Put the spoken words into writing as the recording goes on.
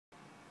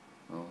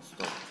Oh,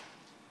 stop.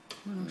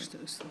 No,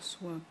 it's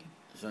working.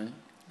 Sorry?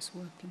 It's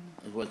working.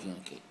 It's working,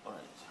 okay.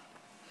 Alright.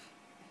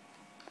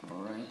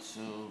 Alright,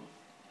 so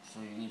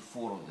you need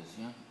 4 of this,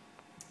 yeah?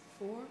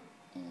 4?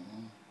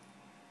 Mm-hmm.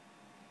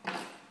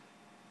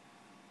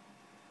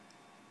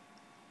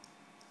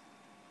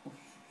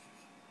 Oops.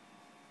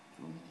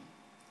 Too many.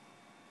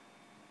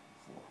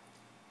 4.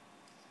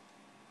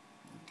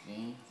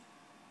 Okay.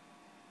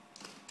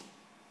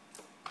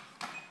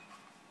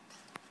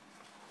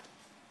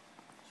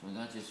 So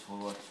that is for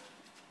what?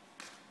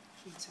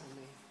 You tell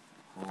me.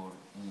 For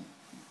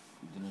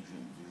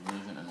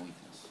delusion and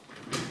weakness.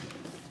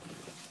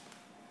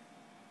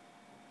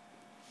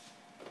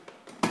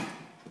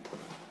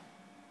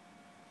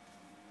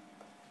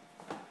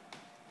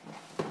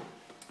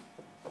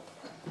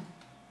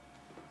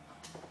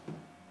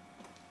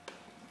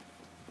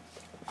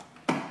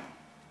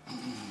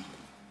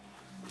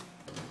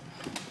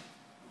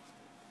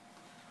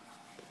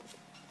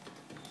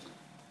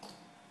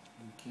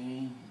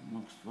 Okay,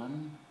 next one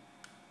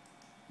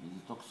is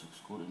the toxic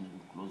score index.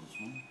 We'll close this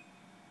one.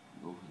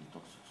 Go for the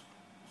toxic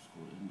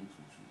score index,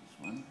 which is this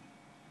one.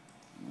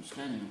 And we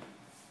scan you.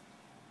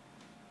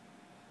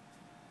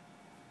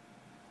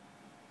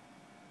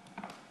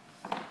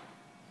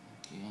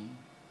 Okay.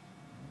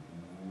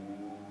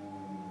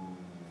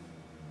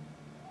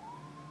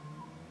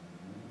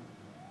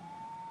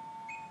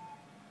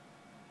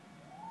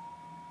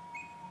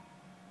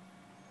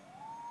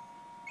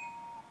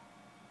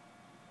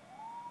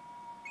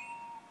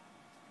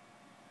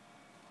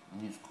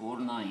 And you score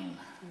 9.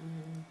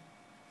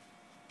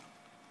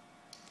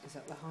 Is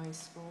that the high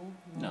score?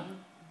 No,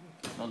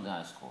 Okay. not the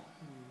high score.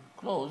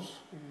 Close,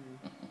 Mm.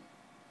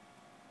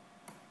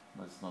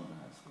 but it's not the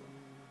high score.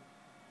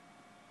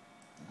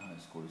 The high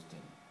score is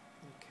 10.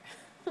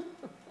 Okay.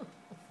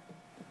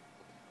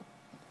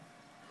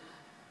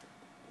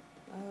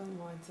 Oh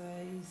my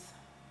days.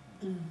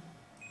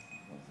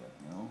 What's that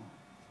now?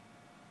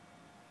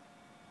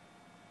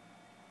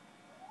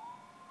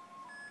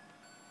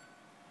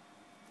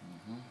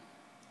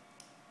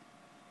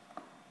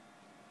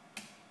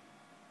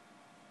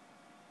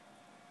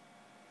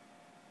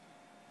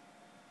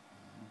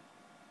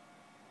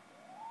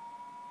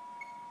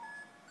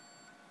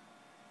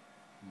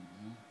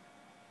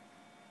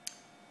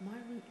 My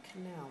root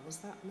canal, was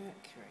that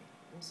mercury?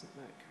 It wasn't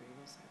mercury,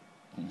 was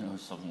it? No,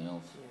 it's something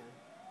else. Yeah.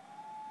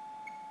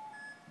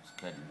 It's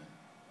cadmium.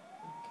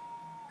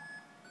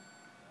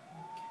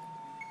 Okay.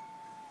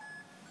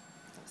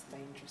 That's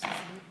dangerous, isn't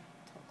it?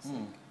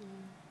 Toxic.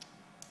 Yeah.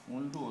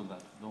 We'll do all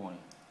that, don't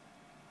worry.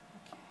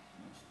 Okay.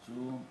 That's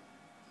 2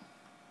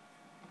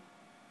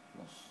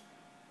 plus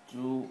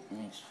 2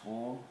 makes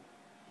 4,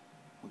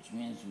 which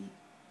means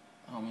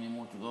how many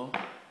more to go?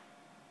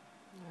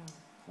 No.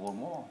 4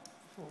 more.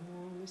 4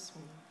 more on this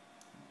one.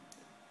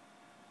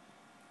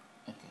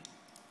 Okay.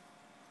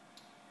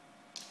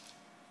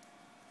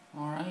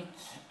 All right.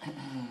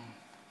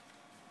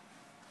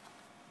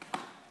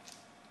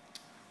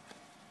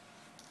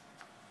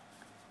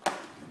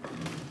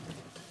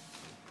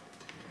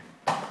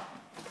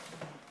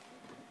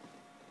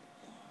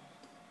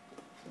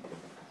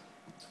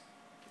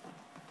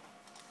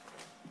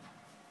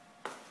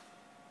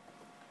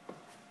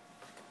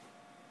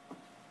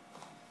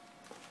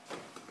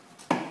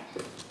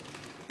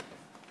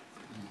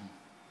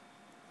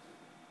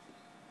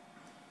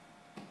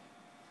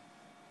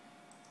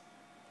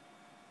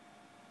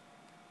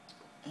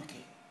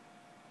 Okay.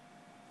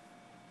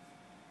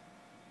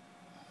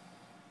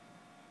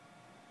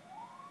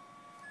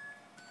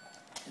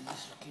 Is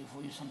this okay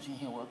for you? Something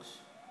here works?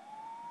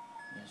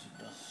 Yes, it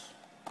does.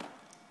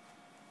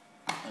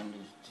 And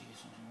is it here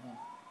something wrong?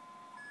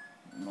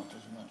 Not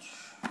as much.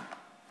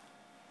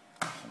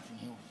 Something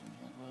here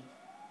not work?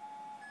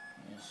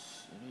 Yes,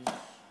 it is.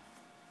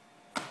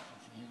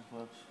 Something here that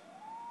works?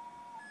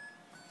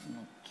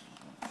 Not as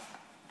much.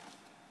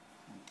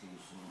 Okay,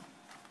 so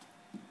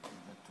put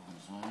that to one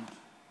side.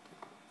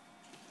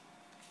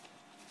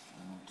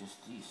 And we'll test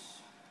this.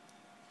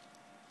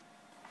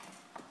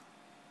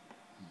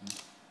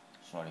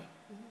 Sorry.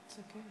 It's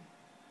okay.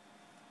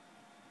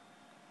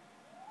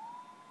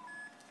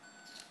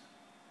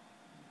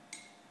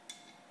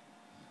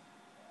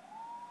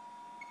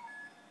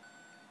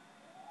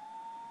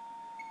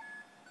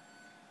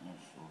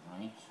 That's all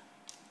right.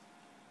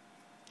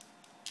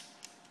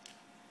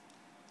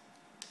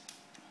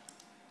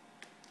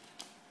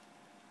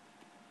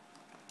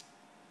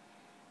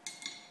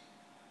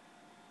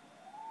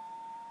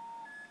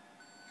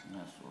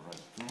 That's all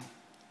right too.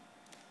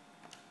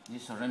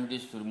 These are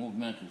remedies to remove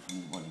mercury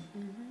from the body.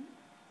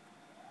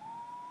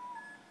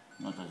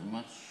 Not as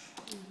much.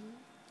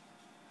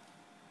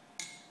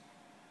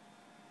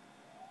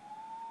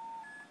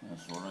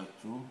 That's all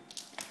right too.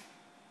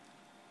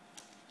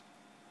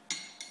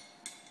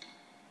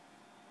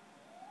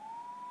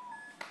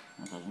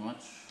 Not as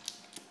much.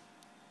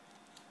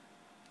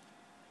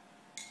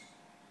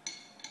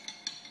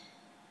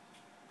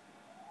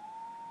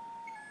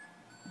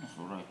 That's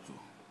all right too.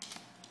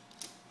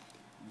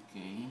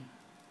 Okay.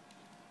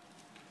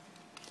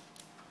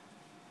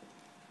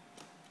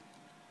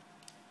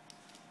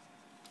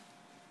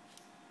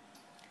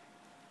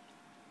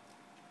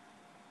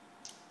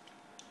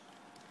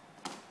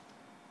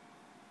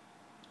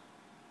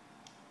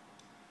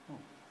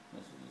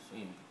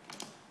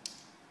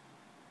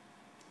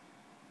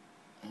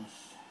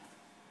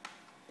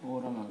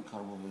 Oram and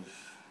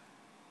Karbovish.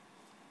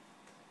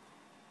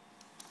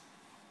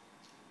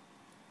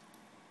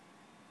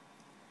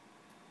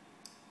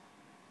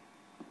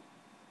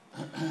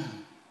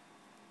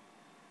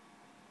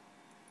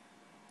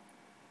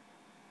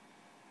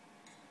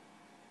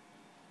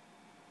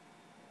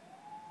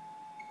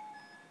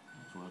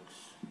 It works.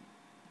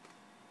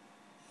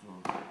 So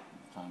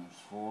times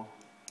 4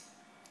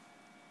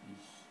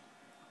 is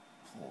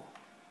 4,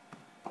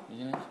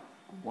 isn't it?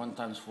 1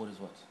 times 4 is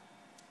what?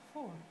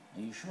 4.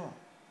 Are you sure?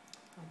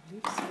 I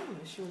believe so,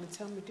 unless you want to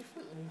tell me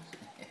differently.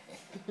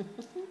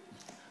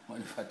 Well,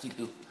 if I tell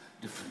you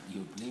differently,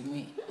 you believe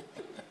me?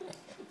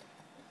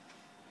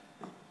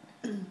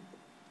 That's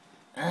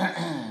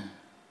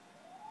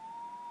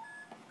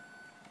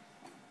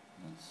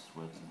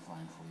working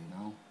fine for you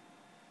now.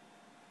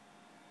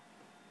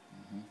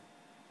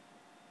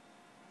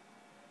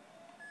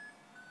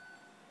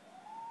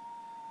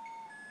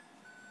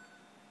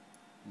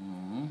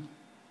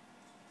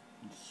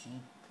 Let's see.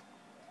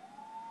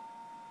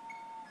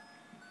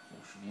 So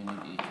actually you need 8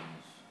 of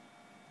this.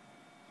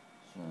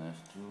 So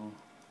that's 2. You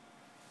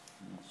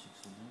need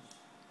 6 of this.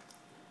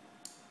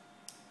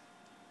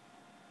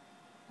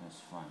 That's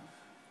 5.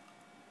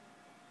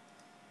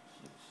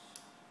 6. 6.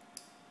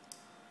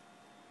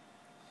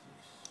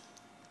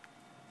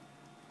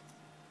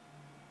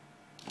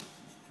 This is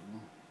 2.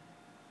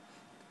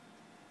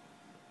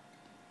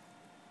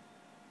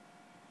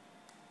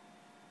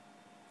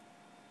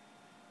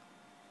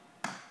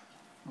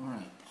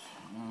 Alright.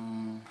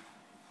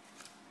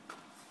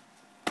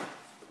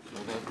 So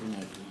that's the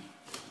mercury.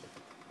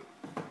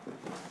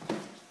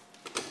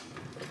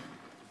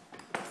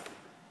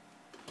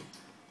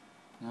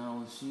 Now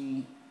we'll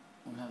see,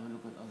 we'll have a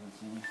look at other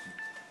things.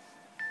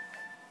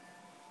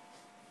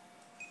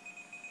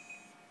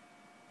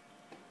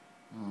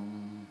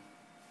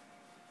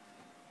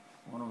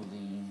 One of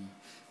the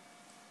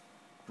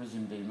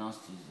present day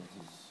nasties that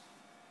is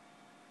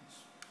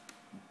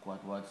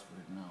quite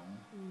widespread now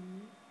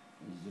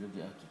is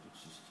radioactive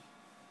toxicity.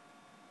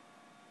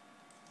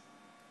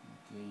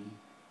 Okay,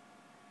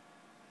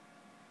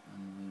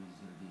 and where is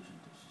the radiation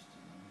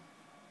toxicity then?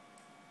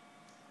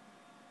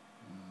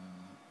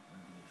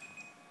 Radiation.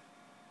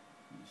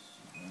 Let's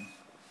see that.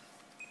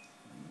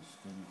 I'm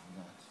scanning for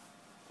that.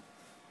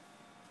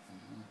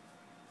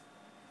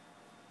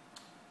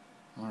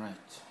 All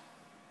right.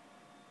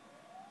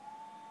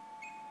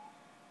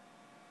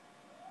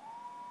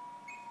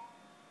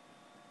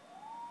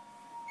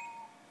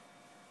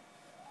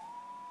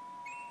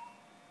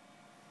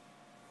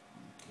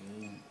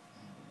 Okay.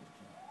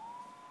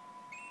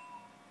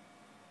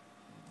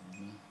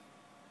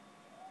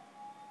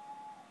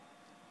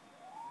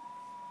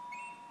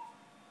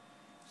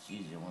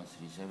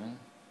 C0137.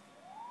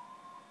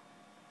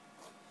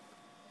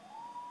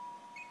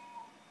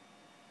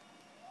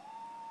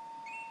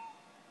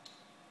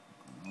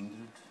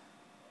 100.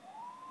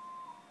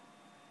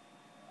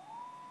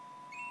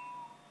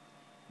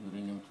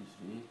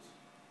 Uranium-238.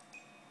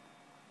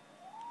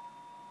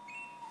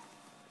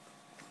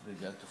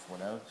 Radioactive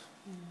fallout.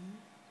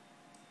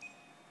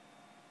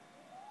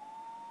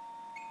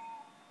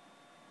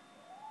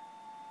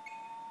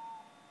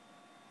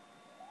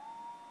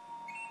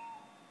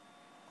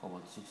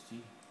 Cobalt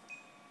 60.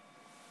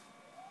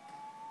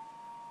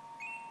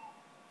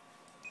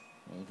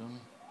 Radon.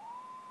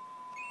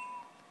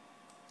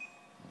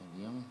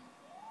 Radium.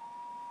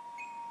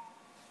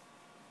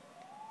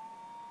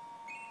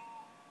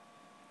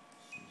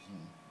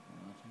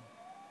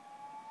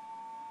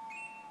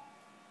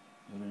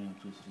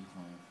 Uranium-235.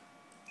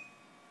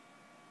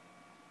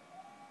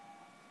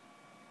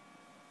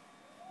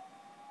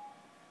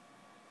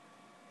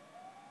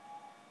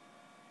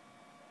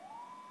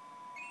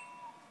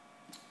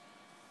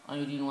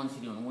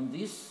 Iodine-131. When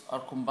these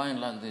are combined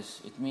like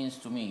this, it means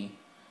to me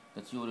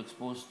that you are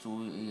exposed to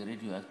a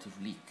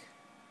radioactive leak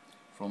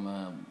from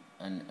a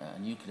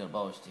nuclear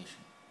power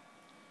station.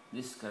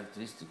 This is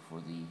characteristic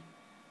for the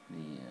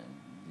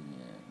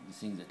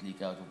things that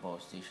leak out of power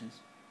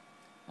stations,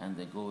 and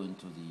they go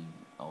into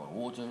our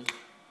waters,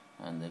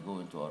 and they go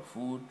into our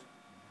food.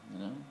 You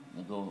know,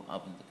 they go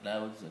up in the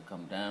clouds, they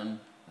come down,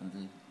 and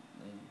they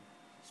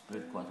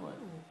spread quite wide.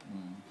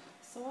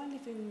 So I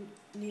live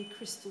near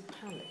Crystal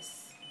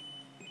Palace.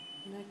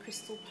 You know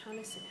Crystal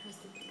Palace, it has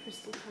the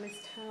Crystal Palace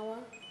Tower.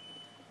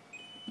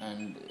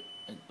 And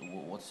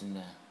what's in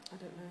there? I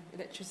don't know,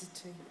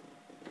 electricity.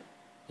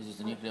 Is it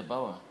a nuclear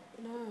power?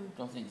 No. I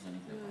don't think it's a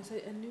nuclear power. No, it's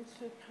a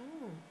nuclear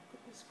power.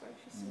 Goodness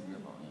gracious. Nuclear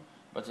power, yeah.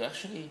 But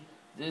actually,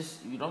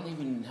 you don't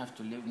even have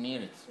to live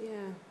near it.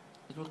 Yeah.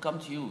 It will come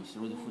to you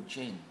through the food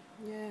chain.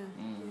 Yeah,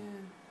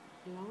 yeah.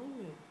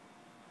 Blimey.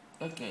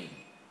 Okay,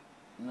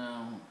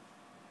 now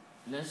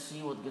let's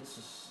see what gets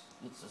us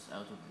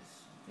out of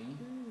this. Okay.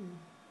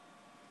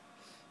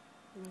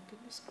 My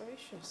goodness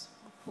gracious,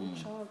 my poor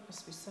child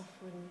must be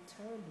suffering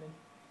terribly.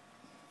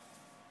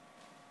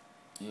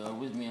 You are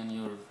with me, and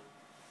your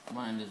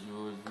mind is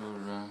your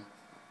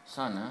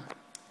son, huh?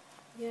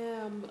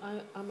 Yeah,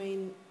 I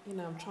mean, you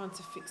know, I'm trying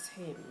to fix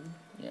him.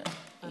 Yeah.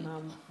 And I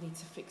need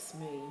to fix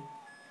me.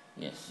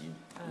 Yes,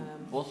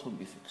 both will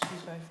be fixed. You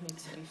both need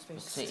to be But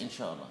fixed. say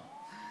inshallah.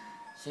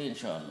 Say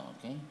inshallah,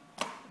 okay?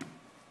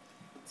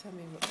 Tell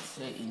me what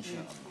Say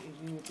inshallah.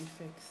 you will be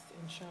fixed,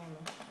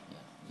 inshallah. Yeah.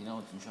 You know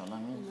what inshallah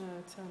means?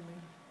 No, tell me.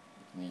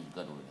 It means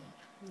God willing.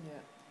 Yeah.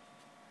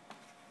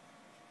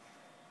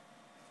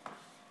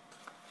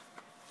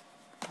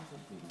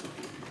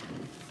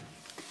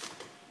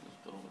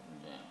 Let's go over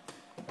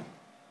there.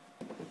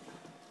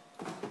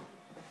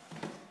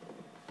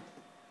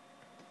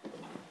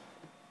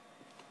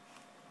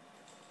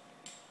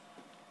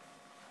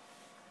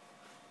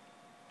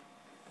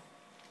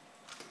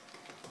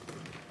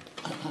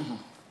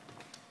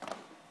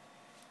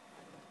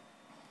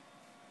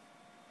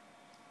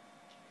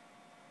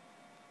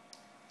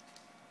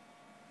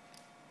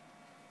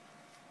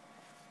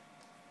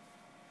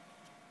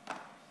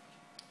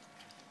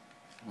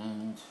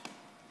 And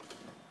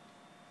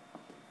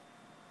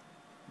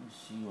let's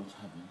see what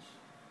happens.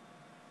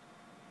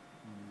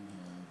 We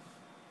have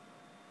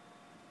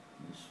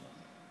this one.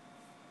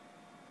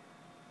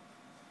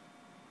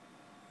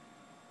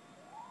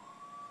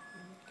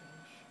 Oh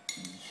gosh.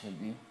 And it shall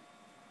be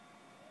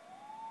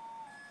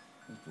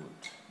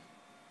good.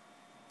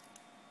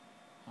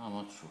 How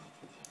much of it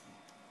will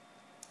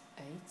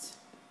have? 8.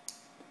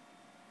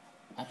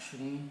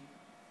 Actually,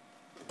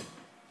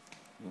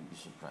 you'll be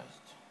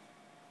surprised.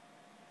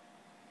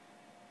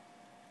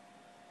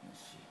 Let's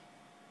see.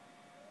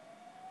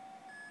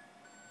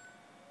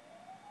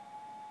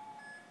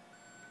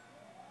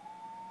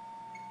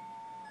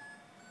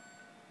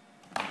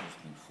 I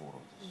just need 4 of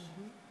this.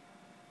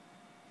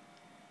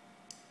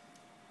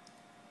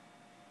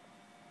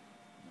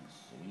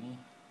 That's 3.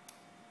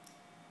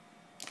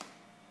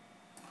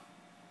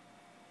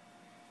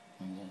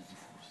 And that's the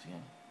 4th,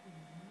 yeah?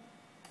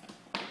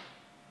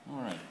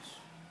 Alright.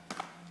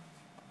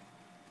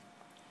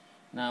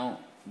 Now,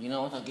 you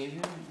know what I gave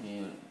you?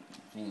 The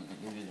thing that I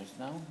gave you just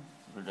now,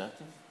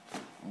 radioactive.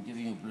 I'm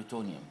giving you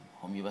plutonium,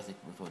 homeopathic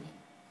plutonium.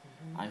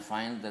 I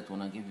find that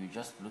when I give you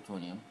just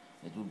plutonium,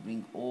 it will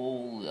bring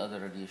all the other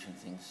radiation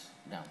things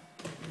down.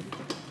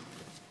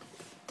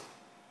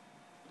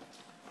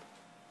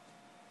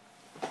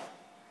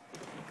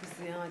 Because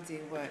the idea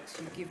works,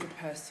 you give the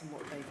person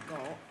what they've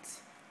got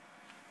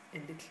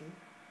in little,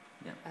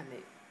 Yeah. and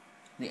it,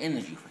 The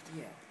energy of it.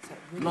 yeah, so it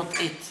really,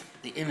 Not it,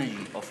 the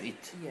energy of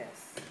it.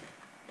 yes,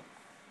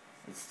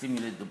 It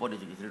stimulates the body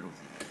to get rid of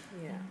it.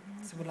 yeah.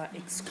 So we'll like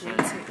excrete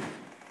it.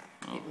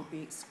 Oh, It will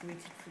be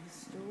excreted through the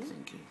stool.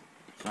 thank you.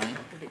 Sorry?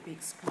 Will it be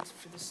excreted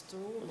through the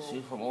stool? Let's or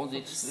see from all the from the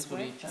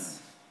excretory sweat?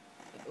 channels.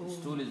 All- The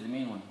stool is the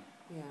main one.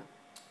 Yeah,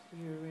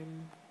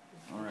 urine.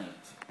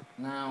 Alright.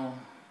 Now,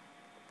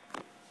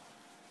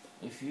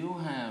 if you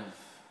have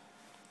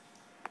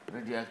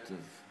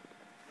radioactive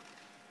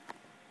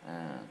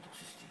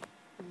toxicity,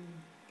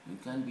 you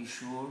can be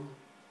sure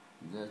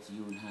that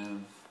you will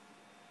have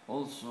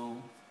also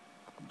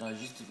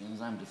digestive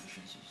enzyme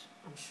deficiencies.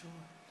 I'm sure,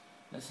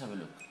 Let's have a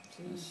look. Let's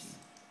please, see.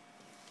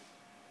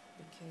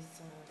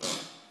 because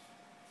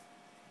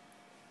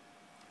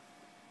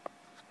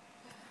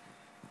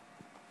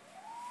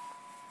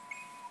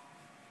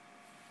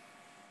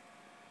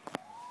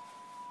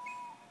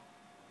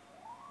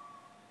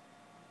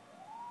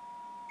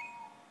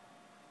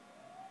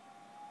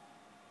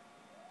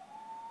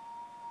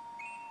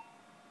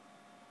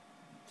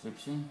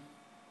Trypsin.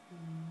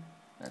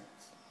 That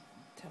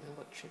tell me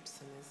what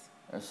trypsin is.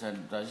 as a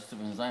digestive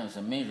enzyme is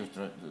a major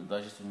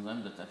digestive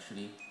enzyme that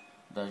actually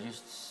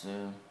digests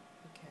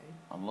Okay.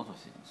 a lot of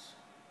things.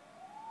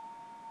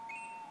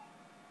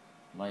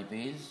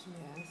 Lipase,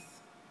 Yes.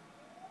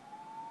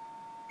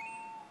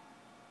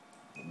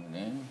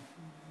 bromelain,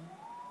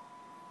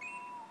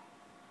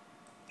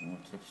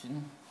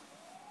 trypsin,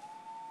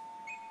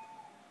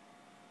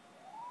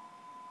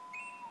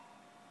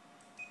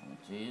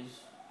 aromatase.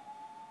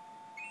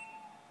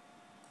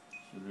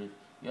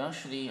 You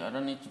actually, I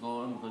don't need to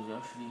go on because you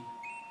actually,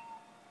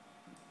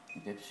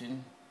 pepsin,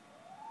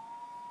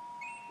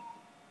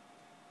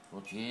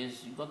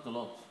 protease, you got the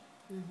lot.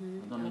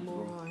 You don't need I'm to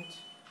all go. right.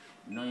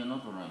 No, you're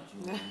not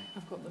alright. No,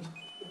 I've got the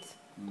lot.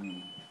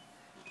 Mm.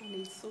 I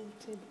need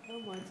salted. Oh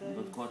my You days.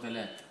 got quite a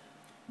lot.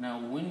 Now,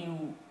 when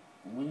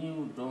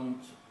you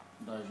don't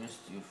digest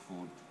your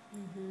food,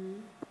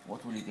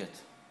 what will you get?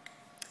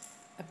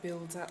 A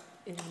build up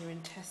in your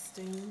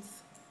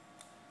intestines.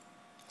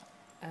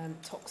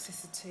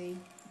 Toxicity.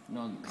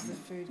 No, 'Cause the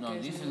food no,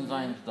 goes these in the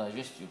enzymes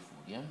digest your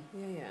food, yeah?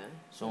 Yeah, yeah.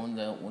 So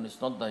when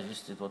it's not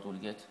digested, what will you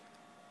get?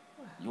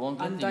 You won't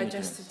get the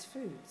Undigested nutrients.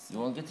 foods. You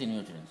won't get the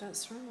nutrients.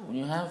 That's right. When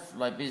you have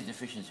lipase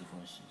deficiency, for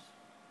instance,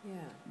 Yeah.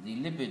 the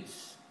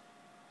lipids,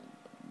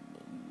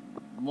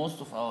 most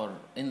of our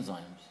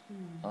enzymes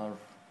are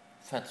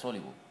fat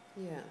soluble.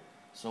 Yeah.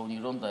 So when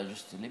you don't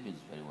digest the lipids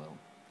very well,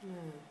 No.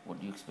 what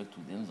do you expect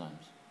with the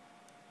enzymes?